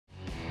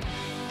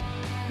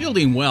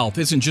Building wealth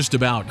isn't just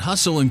about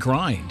hustle and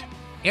grind.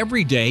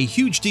 Every day,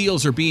 huge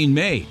deals are being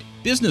made,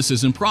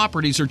 businesses and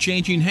properties are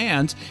changing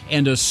hands,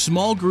 and a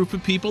small group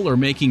of people are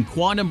making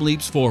quantum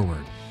leaps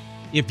forward.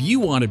 If you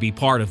want to be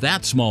part of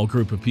that small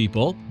group of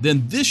people,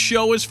 then this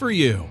show is for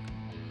you.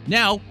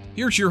 Now,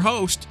 here's your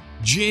host,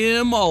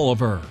 Jim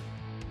Oliver.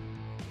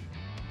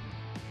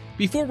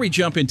 Before we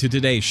jump into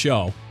today's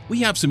show,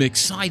 we have some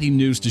exciting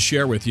news to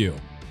share with you.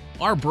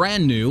 Our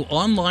brand new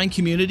online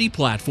community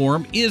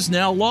platform is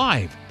now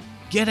live.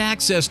 Get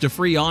access to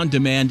free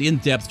on-demand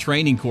in-depth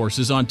training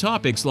courses on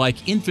topics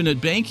like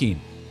infinite banking,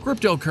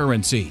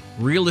 cryptocurrency,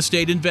 real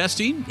estate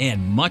investing,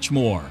 and much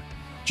more.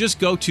 Just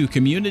go to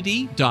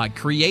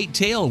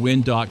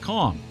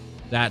community.createtailwind.com.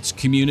 That's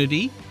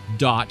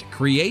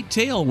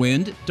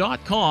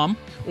community.createtailwind.com,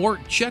 or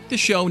check the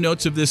show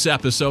notes of this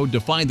episode to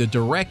find the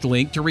direct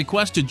link to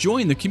request to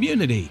join the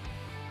community.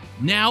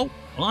 Now,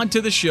 on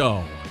to the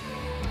show.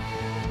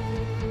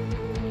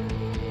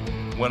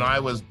 When I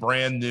was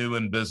brand new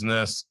in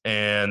business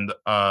and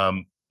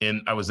I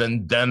was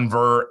in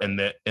Denver in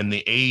the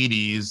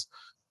 80s,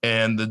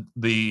 and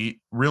the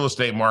real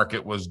estate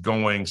market was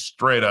going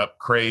straight up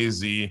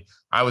crazy.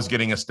 I was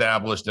getting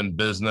established in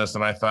business,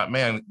 and I thought,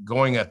 man,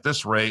 going at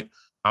this rate,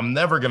 I'm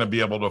never going to be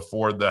able to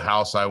afford the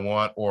house I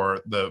want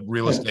or the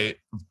real estate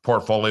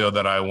portfolio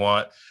that I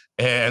want.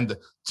 And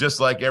just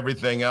like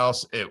everything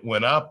else, it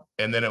went up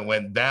and then it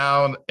went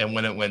down. And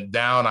when it went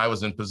down, I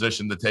was in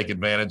position to take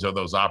advantage of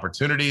those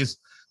opportunities.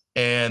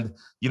 And,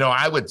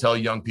 I would tell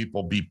young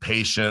people, be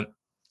patient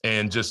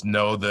and just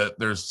know that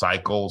there's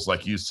cycles,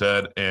 like you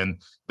said, and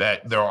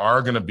that there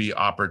are going to be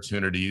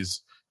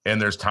opportunities,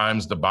 and there's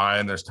times to buy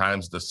and there's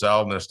times to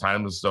sell and there's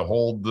times to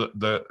hold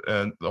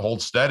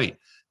hold steady.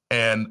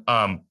 And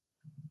I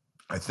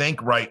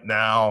think right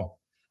now,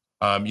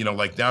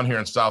 like down here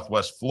in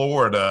Southwest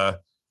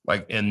Florida,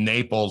 like in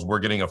Naples, we're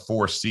getting a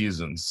 4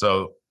 seasons.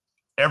 So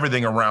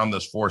everything around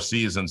this 4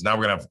 seasons. Now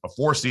we're going to have a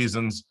 4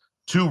 seasons,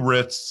 2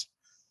 Ritz,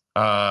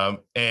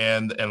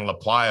 and La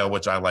Playa,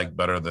 which I like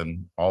better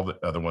than all the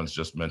other ones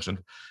just mentioned.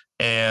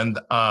 And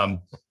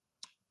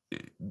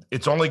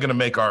it's only going to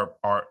make our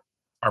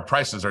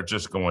prices are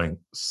just going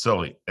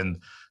silly.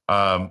 And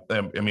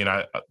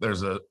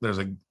there's a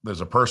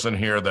person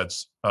here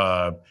that's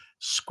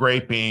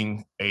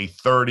scraping a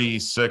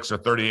 $36 or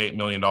 $38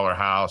 million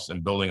house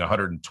and building a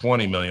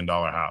 $120 million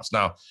house.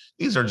 Now,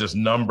 these are just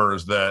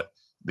numbers that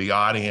the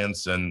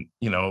audience and,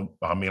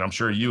 I'm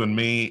sure you and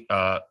me,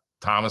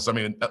 Thomas,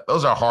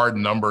 those are hard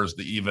numbers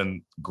to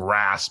even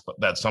grasp,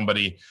 that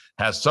somebody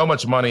has so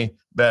much money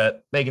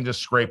that they can just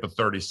scrape a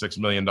 $36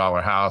 million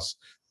house.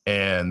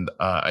 And,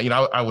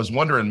 I was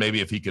wondering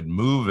maybe if he could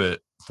move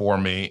it for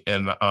me,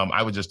 and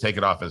I would just take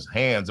it off his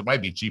hands. It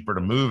might be cheaper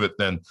to move it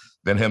than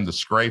him to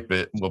scrape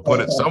it. We'll put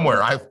it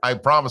somewhere. I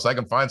promise I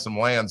can find some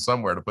land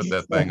somewhere to put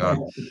that thing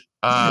on.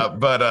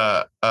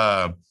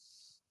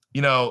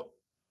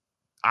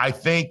 I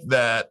think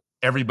that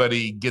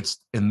everybody gets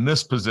in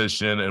this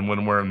position, and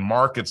when we're in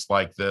markets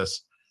like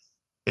this,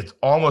 it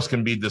almost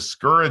can be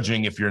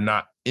discouraging if you're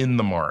not in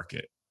the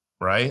market,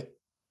 right?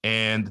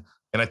 And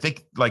I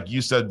think, like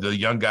you said, the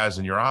young guys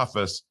in your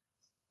office,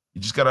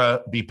 you just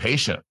gotta be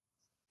patient.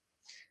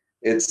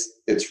 It's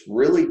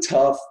really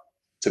tough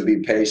to be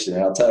patient,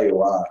 and I'll tell you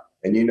why.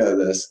 And you know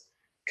this,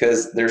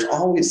 because there's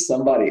always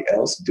somebody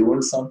else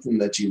doing something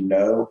that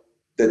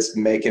that's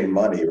making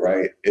money,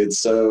 right? It's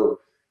so,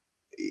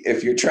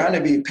 if you're trying to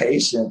be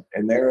patient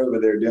and they're over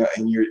there doing,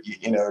 and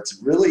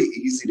it's really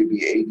easy to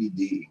be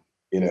ADD,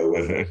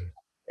 with it,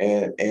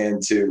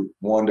 and to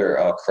wonder,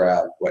 oh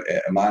crap,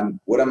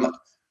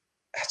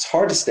 it's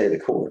hard to stay the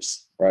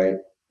course, right?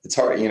 It's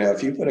hard,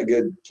 if you put a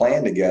good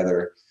plan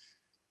together,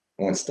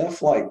 when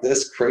stuff like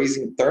this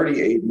crazy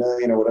 38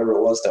 million or whatever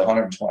it was to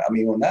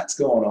 120, when that's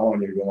going on,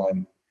 you're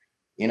going,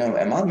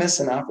 am I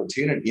missing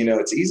opportunity?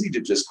 It's easy to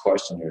just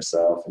question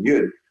yourself. And you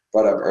had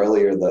brought up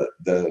earlier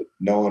the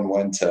knowing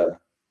when to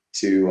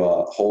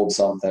hold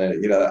something.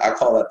 I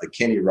call that the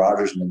Kenny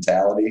Rogers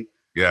mentality.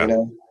 Yeah.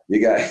 You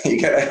got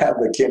to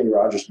have the Kenny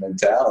Rogers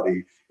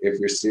mentality if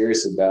you're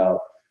serious about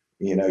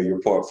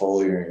your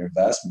portfolio or your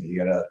investment.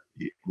 You gotta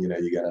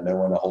know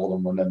when to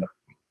hold them,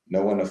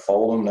 know when to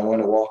fold them, know when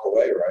to walk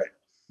away, right?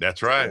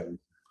 That's right.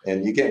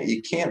 And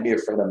you can't be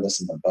afraid of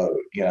missing the boat.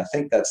 I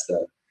think that's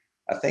the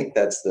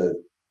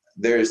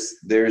there's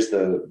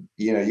the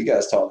you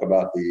guys talk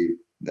about the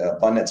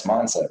abundance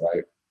mindset,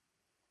 right?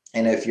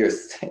 And if you're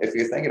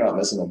thinking about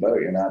missing the boat,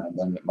 you're not in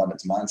an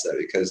abundance mindset,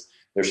 because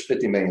there's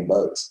 50 million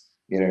boats.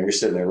 You're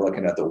sitting there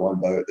looking at the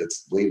one boat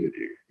that's leaving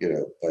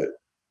you. But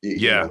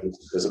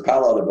there's a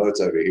pile of other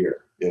boats over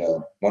here.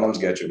 One of them's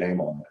got your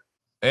name on it.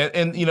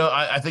 And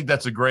I think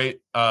that's a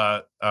great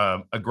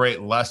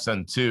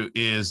lesson too,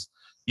 is,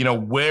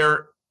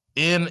 where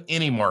in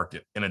any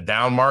market, in a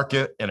down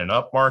market, in an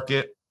up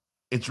market,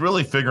 it's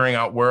really figuring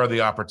out where are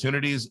the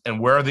opportunities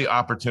and how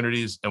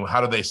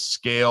do they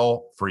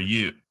scale for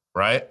you,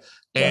 right?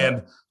 Yeah.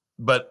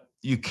 But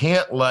you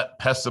can't let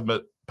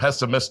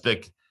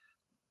pessimistic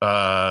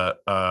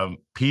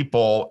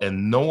people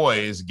and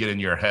noise get in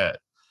your head.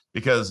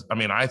 because I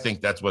mean, I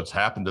think that's what's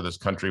happened to this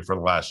country for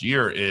the last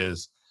year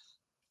is,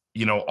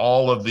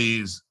 all of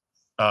these,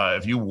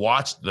 if you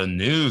watch the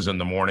news in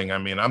the morning, I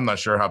mean, I'm not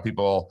sure how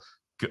people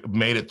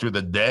made it through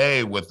the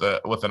day with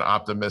an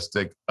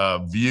optimistic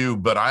view,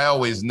 but I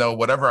always know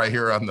whatever I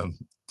hear on the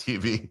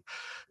TV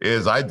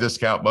is I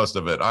discount most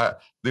of it.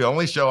 The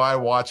only show I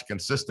watch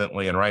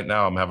consistently, and right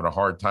now I'm having a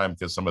hard time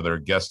because some of their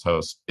guest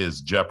hosts,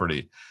 is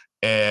Jeopardy.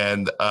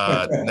 And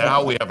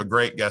now we have a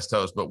great guest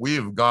host, but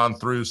we've gone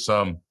through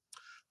some,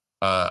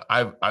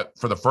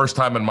 for the first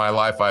time in my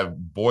life, I've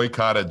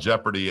boycotted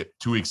Jeopardy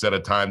 2 weeks at a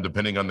time,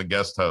 depending on the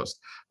guest host.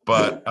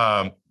 But,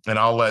 and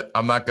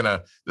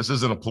this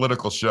isn't a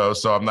political show,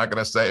 so I'm not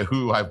going to say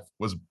who I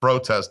was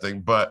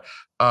protesting, but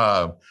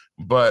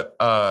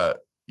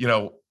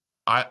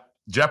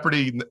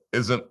Jeopardy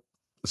isn't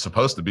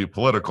supposed to be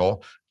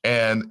political.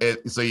 And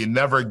so you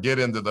never get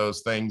into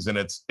those things. And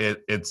it's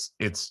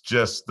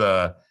just,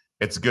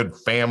 it's good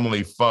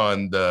family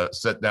fun to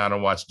sit down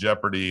and watch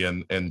Jeopardy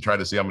and try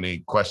to see how many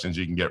questions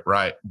you can get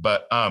right.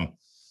 But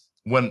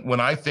when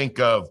I think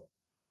of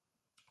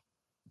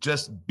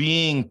just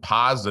being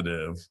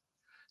positive,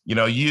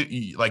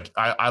 you like,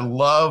 I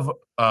love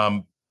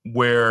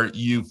where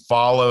you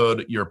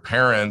followed your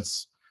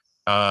parents'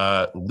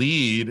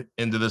 lead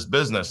into this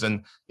business.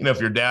 And, if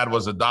your dad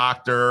was a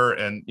doctor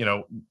and,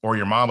 or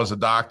your mom was a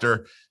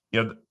doctor,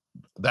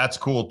 that's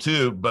cool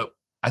too. But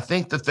I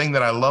think the thing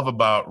that I love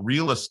about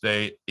real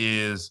estate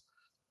is,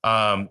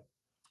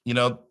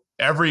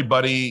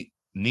 everybody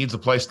needs a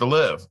place to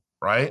live,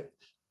 right?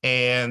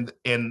 And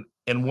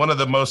one of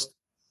the most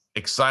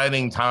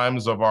exciting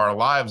times of our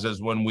lives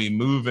is when we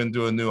move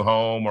into a new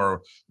home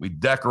or we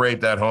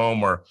decorate that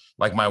home, or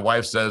like my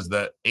wife says,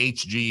 the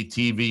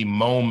HGTV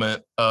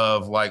moment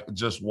of like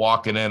just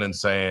walking in and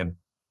saying,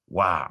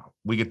 wow,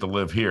 we get to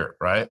live here,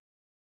 right?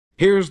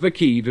 Here's the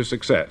key to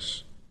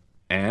success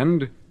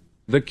and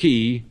the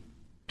key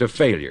to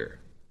failure.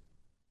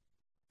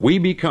 We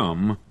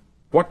become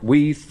what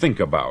we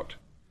think about.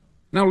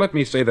 Now let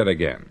me say that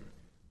again.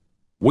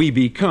 We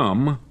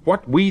become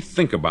what we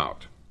think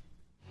about.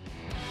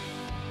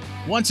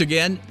 Once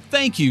again,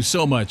 thank you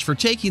so much for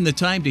taking the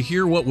time to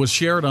hear what was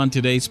shared on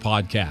today's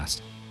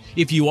podcast.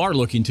 If you are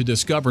looking to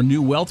discover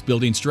new wealth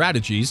building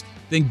strategies,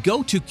 then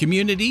go to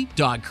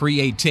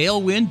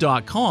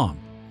community.createtailwind.com.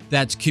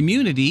 That's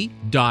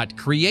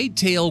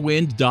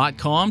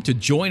community.createtailwind.com to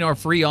join our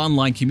free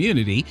online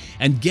community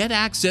and get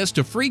access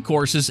to free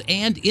courses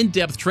and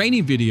in-depth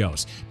training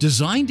videos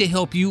designed to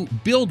help you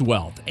build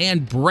wealth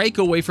and break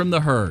away from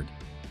the herd.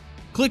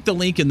 Click the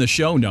link in the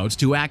show notes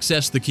to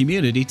access the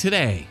community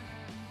today.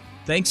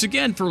 Thanks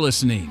again for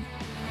listening.